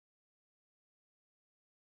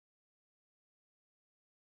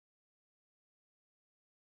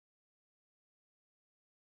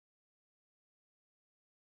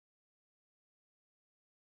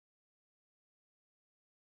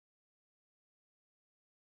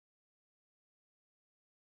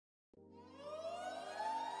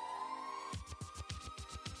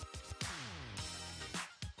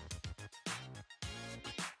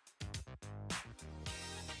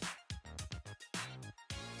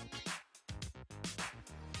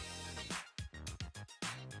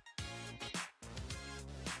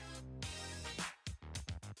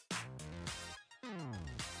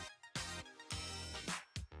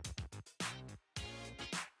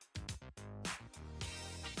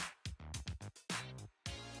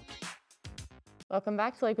Welcome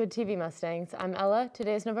back to Lakewood TV Mustangs. I'm Ella.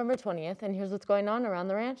 Today is November 20th, and here's what's going on around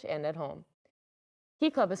the ranch and at home. Key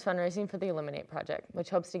Club is fundraising for the Eliminate Project, which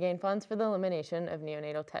hopes to gain funds for the elimination of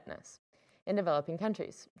neonatal tetanus in developing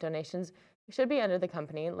countries. Donations should be under the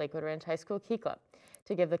company Lakewood Ranch High School Key Club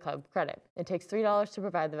to give the club credit. It takes $3 to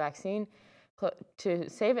provide the vaccine to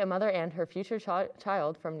save a mother and her future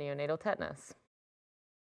child from neonatal tetanus.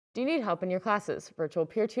 Do you need help in your classes? Virtual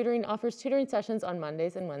Peer Tutoring offers tutoring sessions on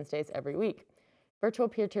Mondays and Wednesdays every week. Virtual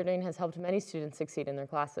peer tutoring has helped many students succeed in their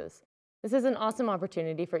classes. This is an awesome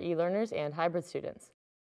opportunity for e-learners and hybrid students.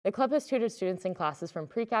 The club has tutored students in classes from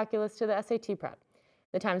pre-calculus to the SAT prep.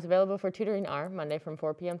 The times available for tutoring are Monday from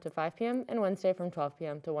 4 p.m. to 5 p.m. and Wednesday from 12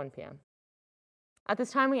 p.m. to 1 p.m. At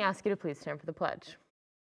this time, we ask you to please stand for the pledge.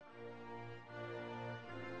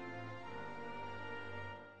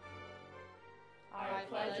 I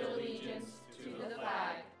pledge allegiance to the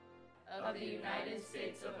flag of the United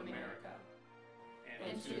States of America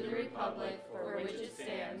and to the republic for which it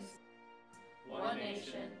stands, one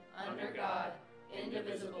nation, under God,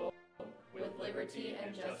 indivisible, with liberty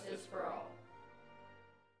and justice for all.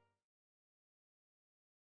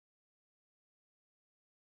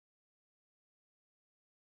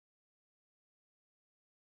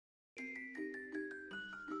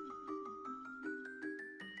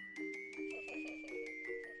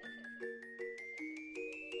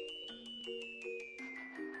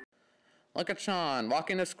 Look at Sean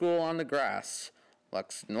walking to school on the grass.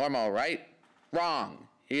 Looks normal, right? Wrong.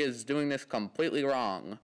 He is doing this completely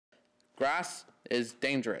wrong. Grass is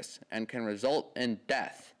dangerous and can result in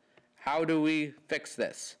death. How do we fix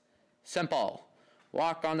this? Simple.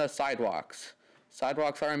 Walk on the sidewalks.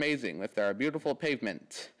 Sidewalks are amazing with their beautiful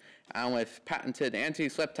pavement and with patented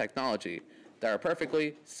anti-slip technology that are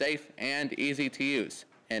perfectly safe and easy to use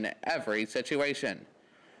in every situation.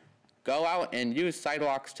 Go out and use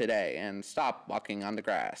sidewalks today and stop walking on the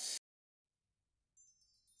grass.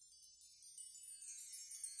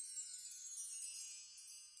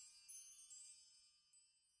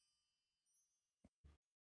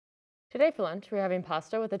 Today for lunch, we're having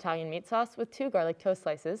pasta with Italian meat sauce with 2 garlic toast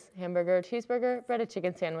slices, hamburger, cheeseburger, breaded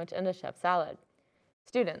chicken sandwich, and a chef salad.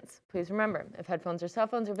 Students, please remember, if headphones or cell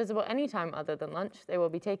phones are visible anytime other than lunch, they will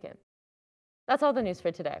be taken. That's all the news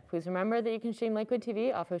for today. Please remember that you can stream Lakewood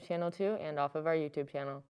TV off of Channel 2 and off of our YouTube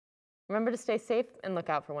channel. Remember to stay safe and look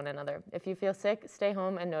out for one another. If you feel sick, stay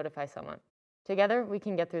home and notify someone. Together, we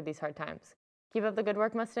can get through these hard times. Keep up the good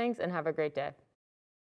work, Mustangs, and have a great day.